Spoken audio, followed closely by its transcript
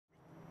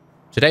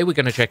Today we're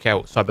going to check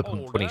out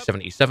Cyberpunk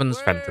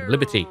 2077's Phantom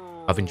Liberty.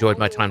 I've enjoyed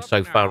my time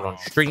so far on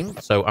stream,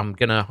 so I'm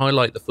going to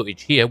highlight the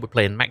footage here. We're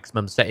playing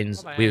maximum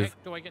settings with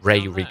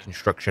ray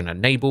reconstruction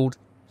enabled,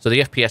 so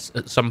the FPS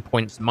at some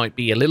points might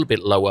be a little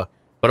bit lower,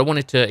 but I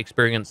wanted to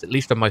experience, at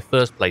least on my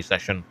first play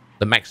session,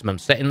 the maximum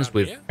settings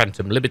with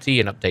Phantom Liberty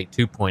in Update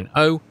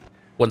 2.0.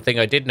 One thing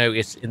I did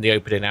notice in the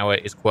opening hour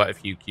is quite a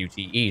few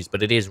QTEs,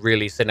 but it is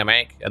really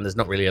cinematic, and there's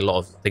not really a lot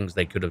of things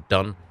they could have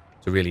done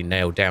to really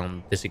nail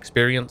down this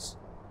experience.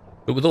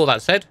 But with all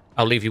that said,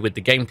 I'll leave you with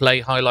the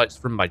gameplay highlights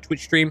from my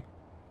Twitch stream.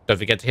 Don't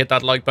forget to hit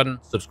that like button,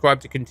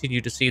 subscribe to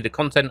continue to see the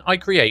content I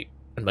create,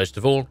 and most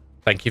of all,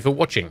 thank you for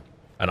watching,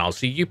 and I'll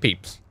see you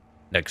peeps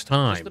next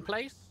time. Is the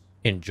place?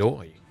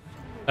 Enjoy.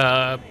 V?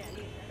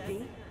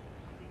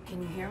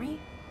 Can you hear me?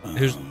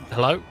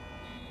 Hello?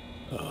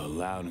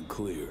 Loud and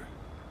clear,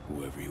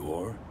 whoever you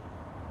are.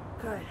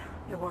 Good,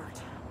 it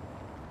worked.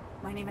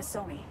 My name is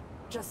Somi.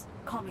 Just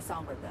call me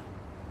Songbird, though.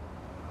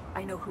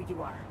 I know who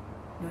you are.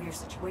 Know your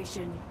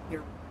situation,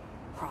 your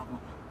problem.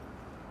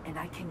 And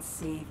I can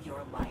save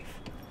your life.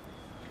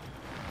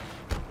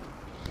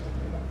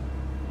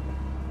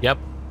 Yep.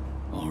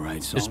 All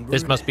right, Songbird.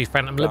 This must be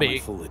Phantom Liberty.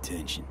 Full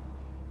attention.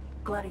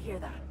 Glad to hear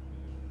that.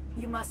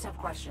 You must have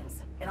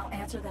questions, and I'll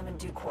answer them in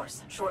due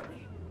course,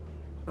 shortly.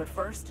 But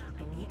first,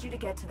 I need you to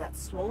get to that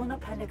swollen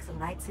appendix of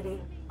Night City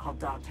called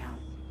Dogtown.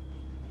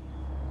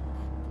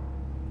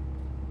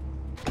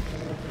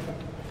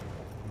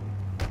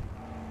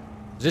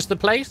 Is this the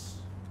place?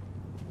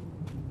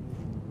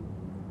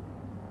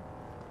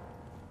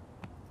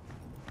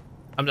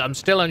 I'm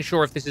still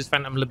unsure if this is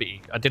Phantom Liberty.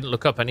 I didn't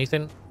look up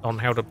anything on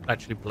how to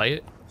actually play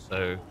it,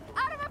 so...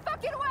 Out of my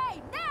fucking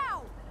way,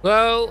 now!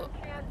 Well,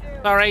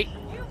 alright.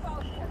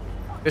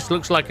 This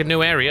looks like a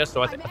new area,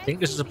 so I think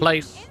this is a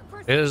place.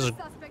 This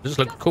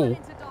looks cool.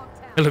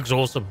 It looks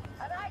awesome.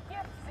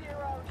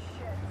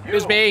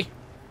 Excuse me.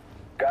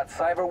 Got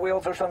cyber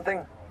wheels or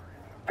something?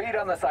 Feet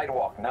on the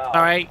sidewalk now.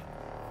 Alright.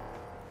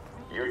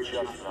 You're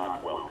just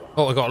not welcome.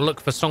 Oh, I gotta look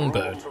for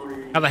Songbird.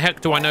 How the heck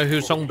do I know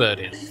who Songbird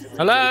is?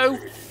 Hello?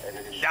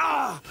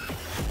 Ah!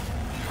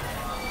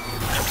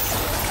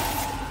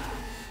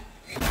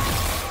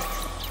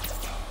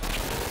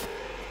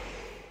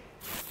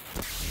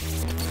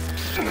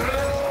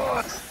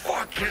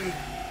 Fucking...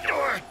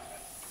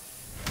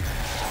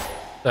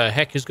 The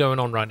heck is going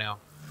on right now?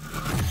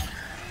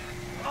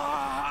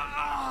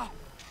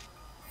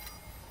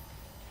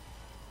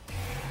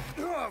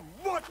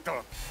 What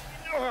the?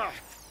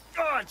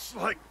 It's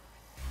like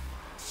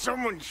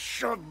someone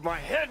shoved my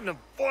head in a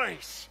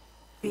place.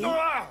 V,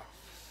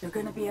 you're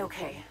gonna be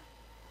okay.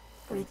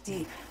 Breathe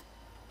deep.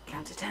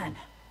 Count to 10.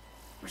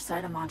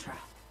 Recite a mantra.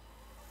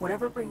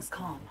 Whatever brings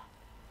calm.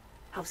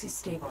 Helps you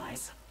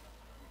stabilize.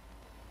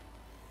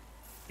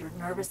 Your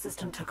nervous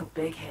system took a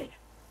big hit.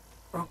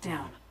 Broke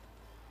down.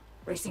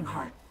 Racing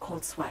heart,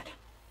 cold sweat.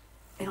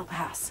 It'll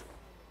pass.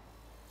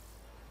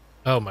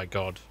 Oh my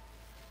god.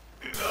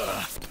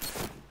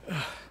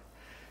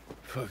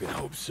 Fucking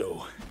hope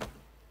so.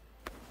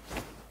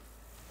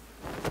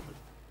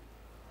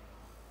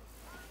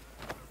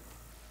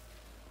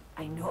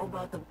 I know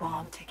about the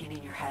bomb ticking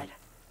in your head.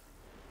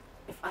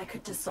 If I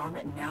could disarm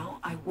it now,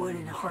 I would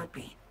in a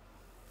heartbeat.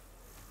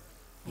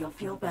 You'll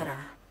feel better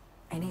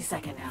any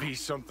second now. V,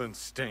 something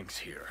stinks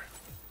here.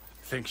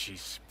 Think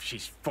she's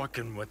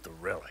fucking with the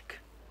relic.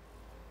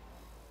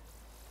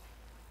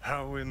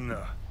 How in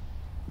the...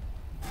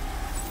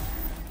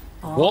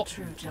 All What?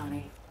 true,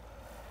 Johnny.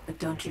 But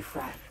don't you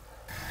fret.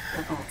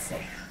 We're both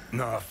safe.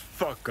 Nah,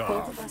 fuck Both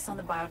off. of us on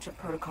the biochip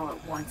protocol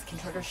at once can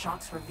trigger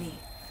shocks for V,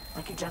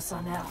 like you just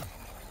saw now.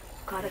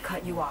 Gotta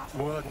cut you off.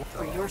 What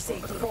For your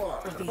safety, for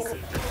V's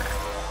safety.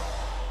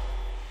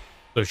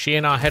 So she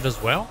in our head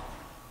as well?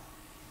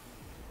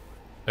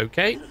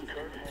 Okay.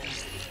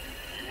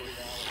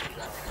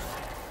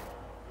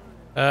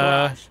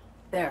 Garage.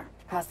 There,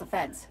 past the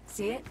fence.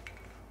 See it?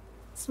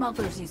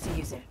 Smugglers used to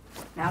use it.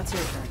 Now it's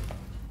your turn.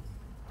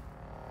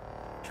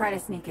 Try to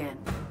sneak in.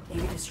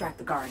 Maybe distract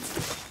the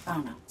guards. I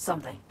don't know,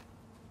 something.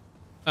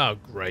 Oh,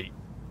 great.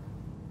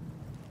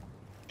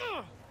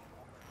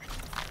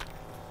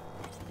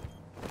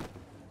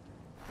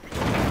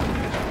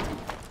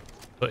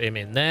 Put him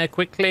in there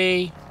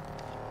quickly.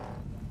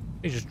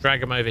 You just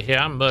drag him over here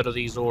and murder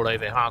these all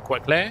over here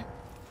quickly.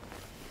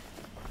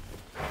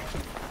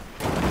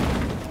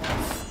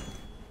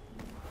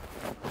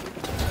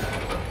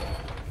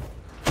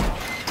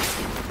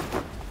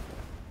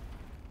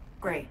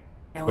 Great.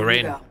 Now We're where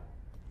in. you go?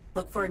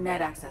 Look for a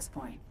net access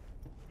point.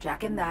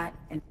 Jack in that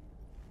and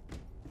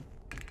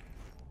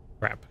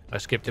Crap. I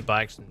skipped it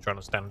by accident trying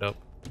to stand up.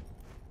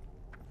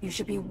 you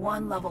should be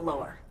one level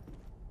lower.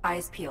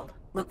 Eyes peeled.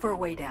 Look for a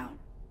way down.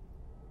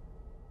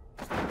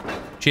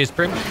 Cheers,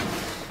 Prim.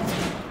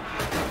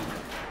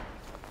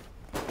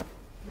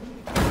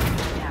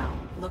 Now,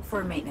 look for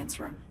a maintenance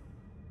room.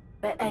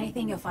 Bet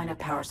anything you'll find a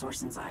power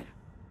source inside.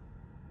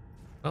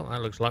 Well,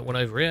 that looks like one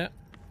over here.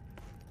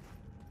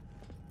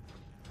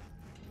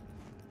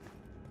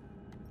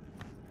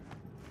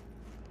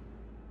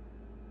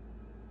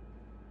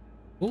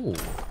 Ooh,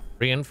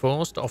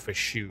 Reinforced office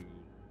shoe.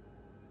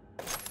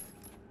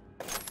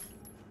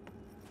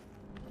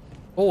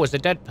 Oh, it's a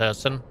dead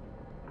person.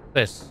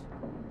 This.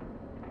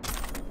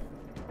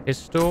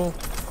 Pistol.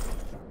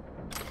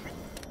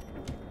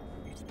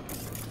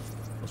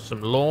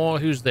 Some lore.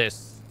 Who's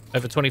this?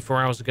 Over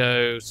 24 hours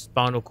ago,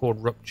 spinal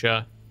cord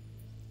rupture.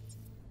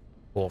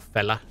 Poor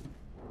fella.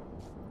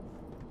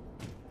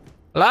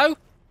 Hello?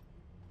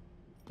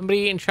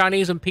 Somebody eating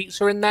Chinese and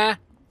pizza in there?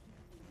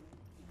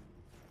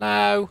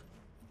 No.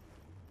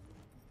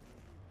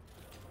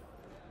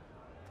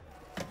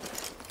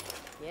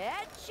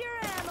 Get your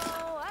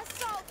ammo,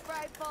 assault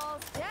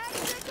rifles,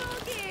 tactical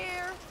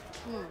gear.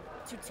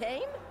 Too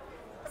tame?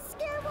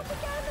 Scare what we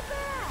got in the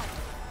bag.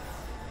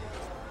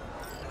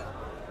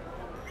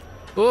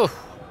 Oof.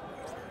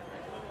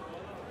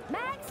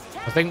 Max,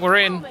 I think we're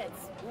in.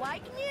 helmets,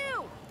 like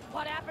new.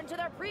 What happened to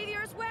their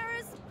previous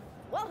wearers?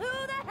 Well,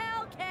 who the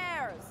hell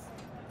cares?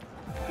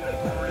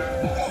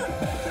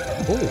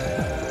 Ooh.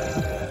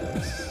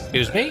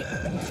 Excuse me?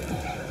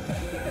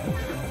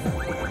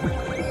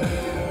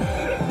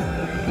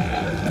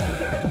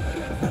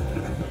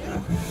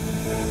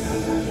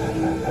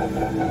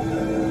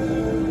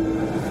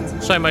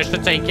 So much to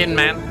take in,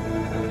 man.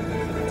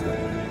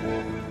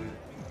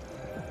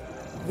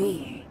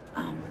 V,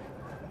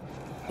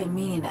 been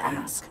meaning to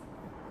ask.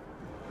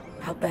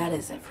 How bad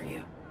is it for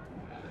you?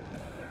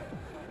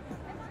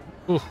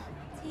 Oof.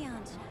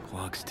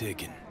 Clock's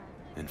ticking,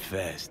 and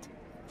fast.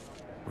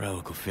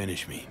 Relic will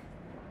finish me,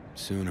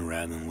 sooner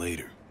rather than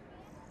later.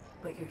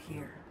 But you're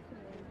here.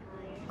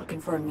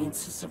 Looking for a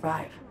means to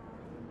survive.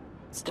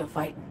 Still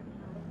fighting.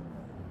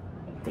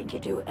 Think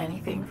you'd do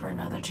anything for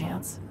another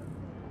chance?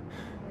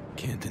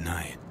 Can't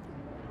deny it.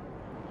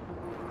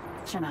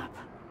 Chin up.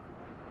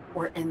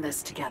 We're in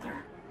this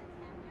together.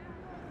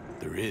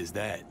 There is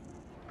that.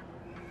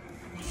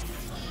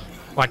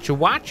 What you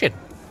watching?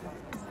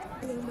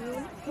 Blue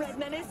Moon, Red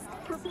Menace,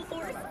 Purple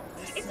Force.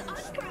 It's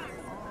Oscar.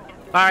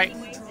 Alright.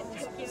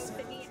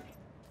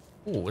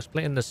 Ooh, it's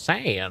playing the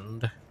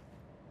sand.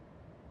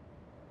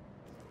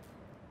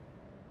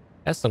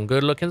 That's some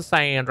good looking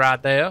sand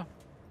right there.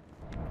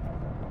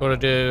 Gotta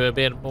do a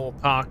bit more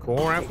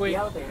parkour, have we? The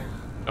elevator.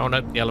 Oh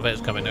no, the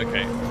elevator's coming,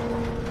 okay.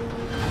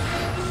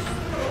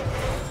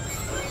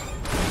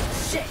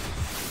 Shit!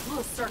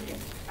 Little circuit.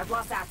 I've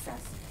lost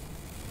access.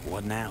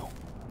 What now?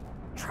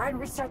 Try and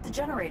restart the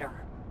generator.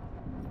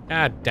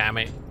 God damn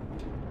it.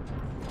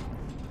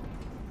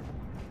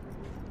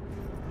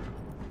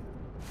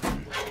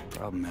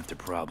 Problem after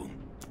problem.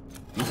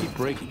 You keep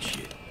breaking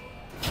shit.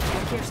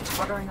 It appears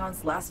tottering on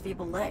its last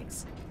feeble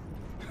legs.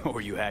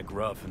 Or you hack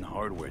rough and the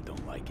hardware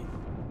don't like it.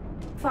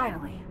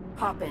 Finally,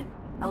 hop in.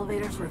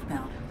 Elevator's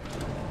roofbound.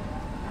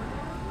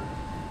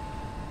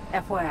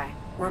 FYI,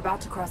 we're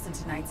about to cross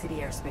into Night City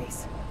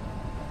airspace.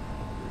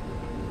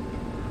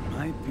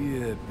 Might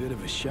be a bit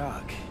of a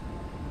shock.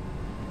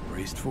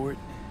 Braced for it?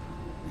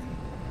 And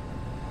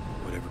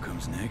whatever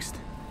comes next?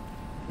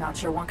 Not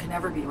sure one can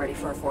ever be ready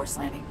for a forced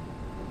landing.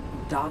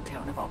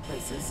 Dogtown of all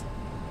places.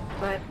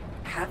 But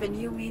having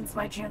you means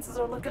my chances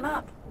are looking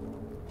up.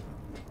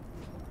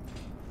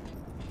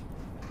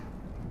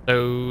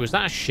 So, is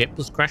that a ship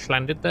that's crash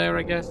landed there,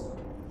 I guess?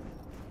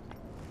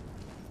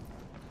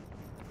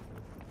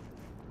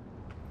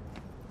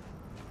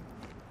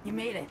 You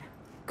made it.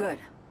 Good.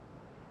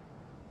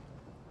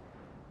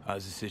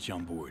 How's the sitch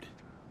on board?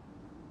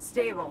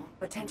 Stable,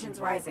 but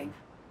tension's rising.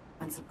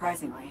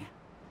 Unsurprisingly.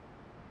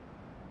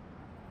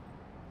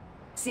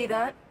 See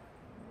that?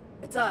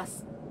 It's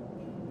us.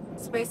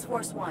 Space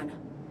Force 1.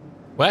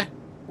 Where?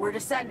 We're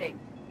descending.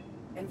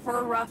 In for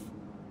a rough...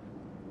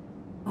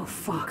 Oh,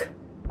 fuck.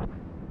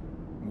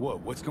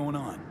 What? What's going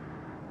on?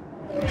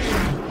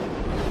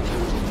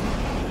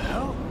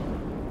 Hell?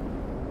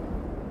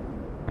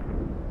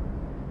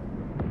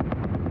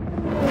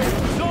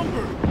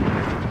 Songbird!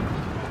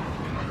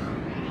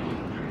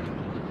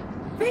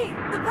 V!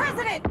 The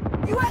President!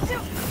 You have to...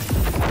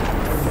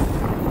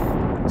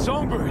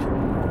 Songbird!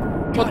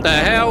 What the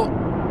hell?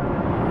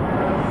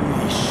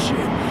 Holy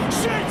shit!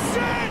 Shit!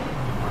 Shit!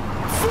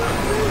 Fuck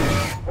me!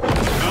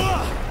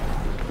 Ugh!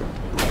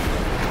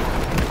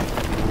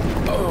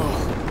 Oh.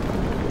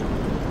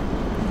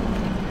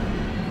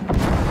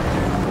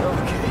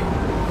 Okay.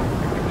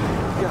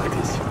 Got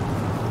this.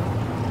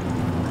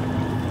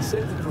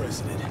 Save the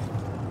president.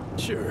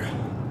 Sure.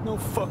 No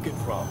fucking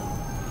problem.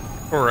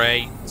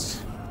 Great.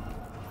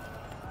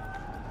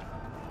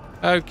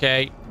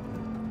 Okay.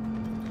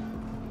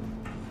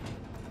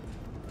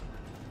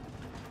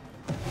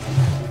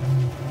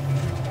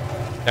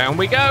 Down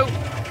we go.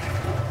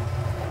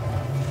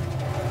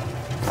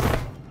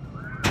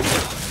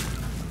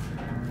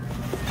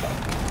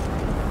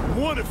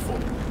 Wonderful.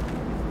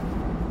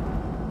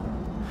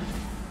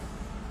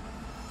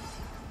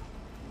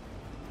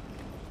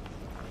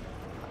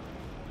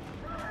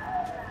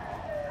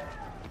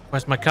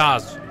 Where's my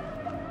cars?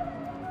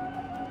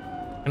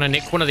 Can I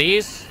nick one of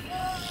these?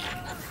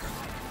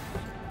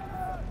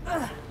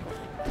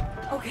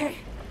 Okay,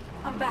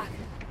 I'm back.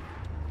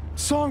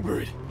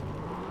 Songbird.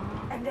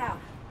 And out.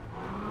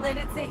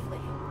 Landed safely.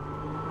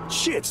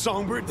 Shit,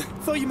 Songbird.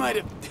 Thought you might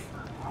have...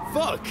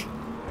 Fuck.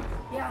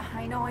 Yeah,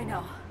 I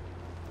know.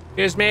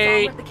 Excuse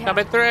me, Songbird the cat.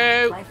 coming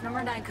through. Life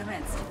number 9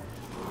 commenced.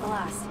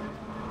 Alas,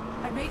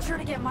 I made sure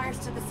to get Myers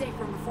to the safe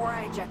room before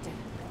I ejected.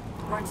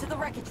 Run to the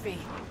wreckage, V.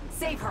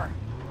 Save her.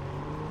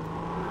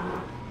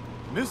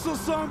 Missile,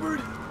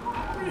 Songbird?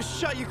 We just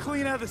shot you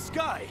clean out of the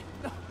sky.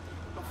 No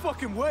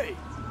fucking way.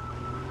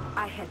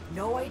 I had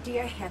no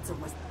idea Hanson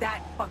was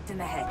that fucked in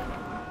the head.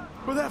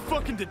 We're that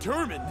fucking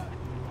determined.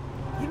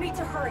 You need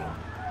to hurry.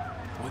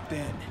 What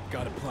then?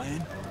 Got a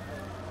plan?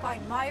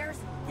 Find Myers,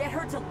 get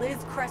her to Liz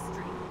Crest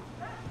Street.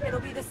 It'll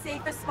be the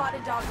safest spot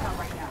in Dogtown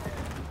right now.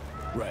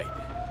 Right.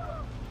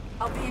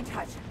 I'll be in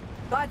touch.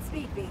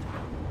 Godspeed, V.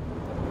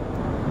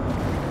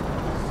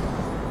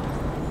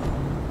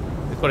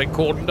 They've got it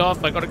cordoned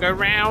off. I gotta go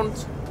round.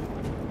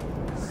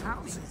 This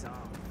house is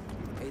on.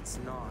 It's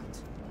not.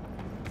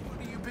 What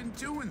have you been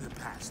doing the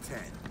past 10?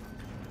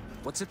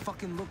 What's it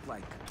fucking look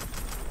like?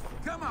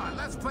 Come on,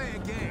 let's play a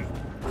game.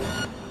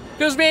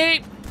 Excuse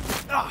me.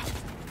 Ah!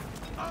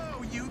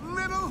 Oh, you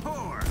little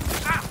whore!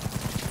 Ah!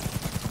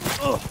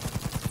 Ugh!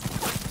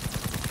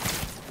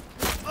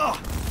 Ugh!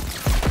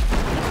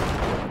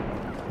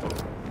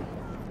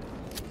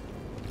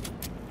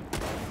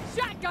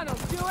 Shotgun will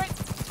do it.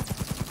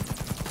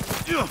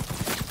 Ugh!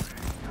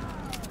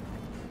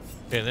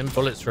 Yeah, them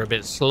bullets are a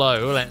bit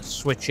slow. Let's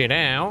switch it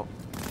out.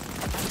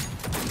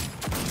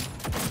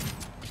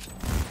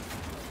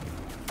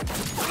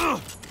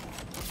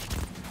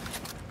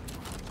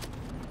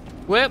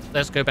 Well,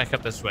 let's go back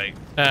up this way.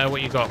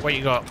 What you got? What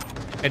you got?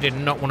 I did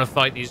not want to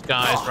fight these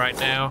guys right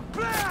now.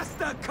 Blast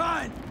the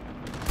cunt!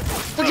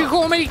 What'd you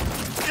call me?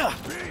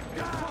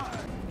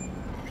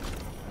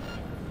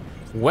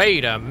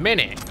 Wait a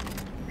minute.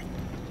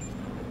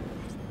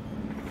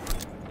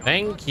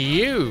 Thank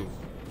you.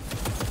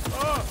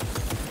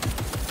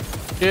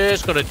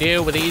 Just got to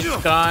deal with these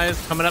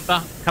guys coming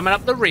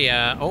up the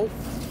rear. Oh,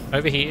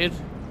 overheated.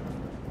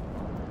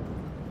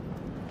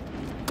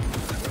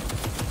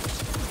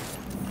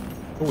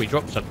 Oh, we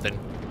dropped something.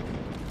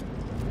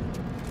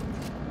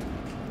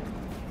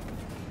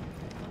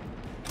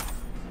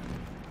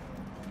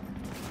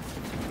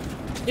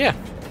 Yeah.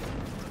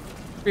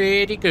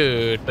 Pretty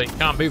good, but you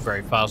can't move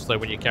very fast though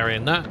when you're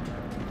carrying that.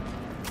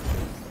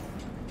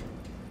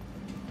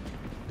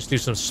 Let's do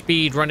some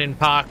speed running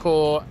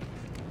parkour.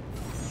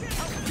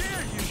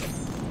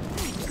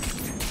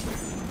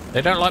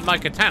 They don't like my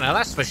katana,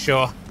 that's for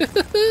sure.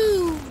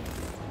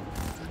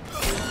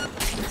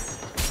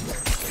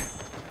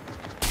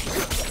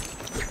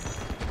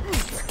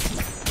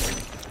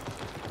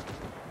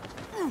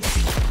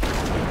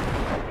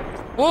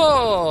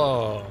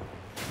 Whoa!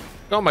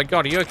 Oh my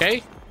god, are you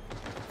okay?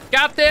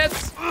 Got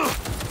this!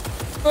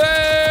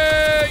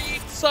 Whoa!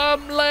 Eat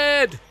some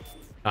lead!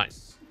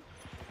 Nice.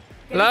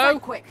 Get Hello?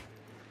 inside quick.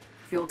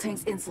 Fuel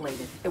tank's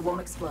insulated. It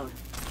won't explode.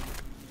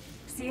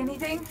 See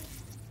anything?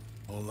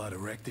 Whole lot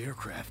of wrecked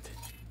aircraft.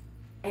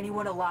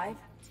 Anyone alive?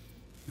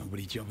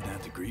 Nobody jumping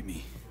out to greet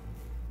me.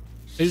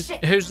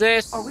 Shit. Who's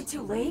this? Are we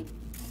too late?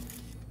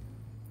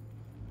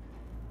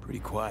 Pretty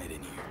quiet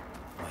in here.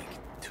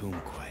 Like, tomb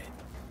quiet.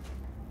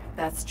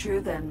 That's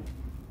true, then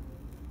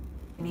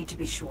we need to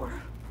be sure.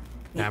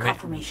 Need Damn it.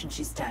 confirmation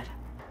she's dead.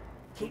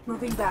 Keep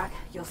moving back.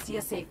 You'll see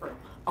a safe room.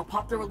 I'll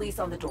pop the release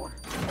on the door.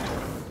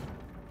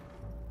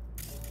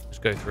 Let's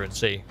go through and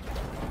see.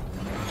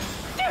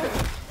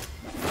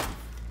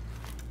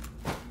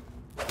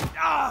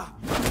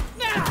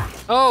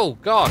 Oh,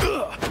 God.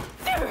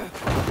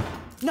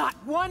 Not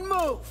one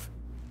move.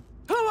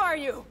 Who are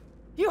you?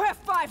 You have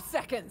 5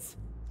 seconds.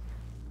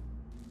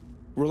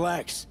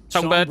 Relax.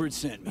 Songbird. Songbird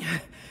sent me.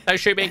 Don't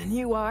shoot me. And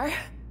you are?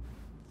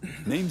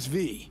 Name's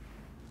V.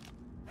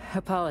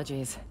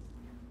 Apologies.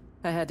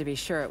 I had to be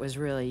sure it was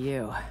really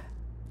you.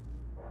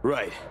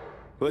 Right.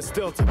 Let's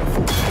Delta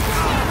before...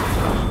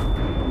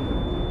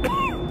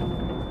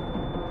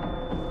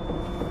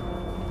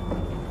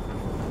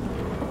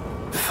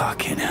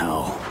 Fucking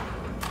hell.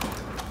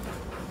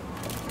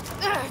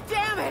 Ugh,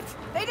 damn it!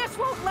 They just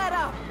won't let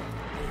up!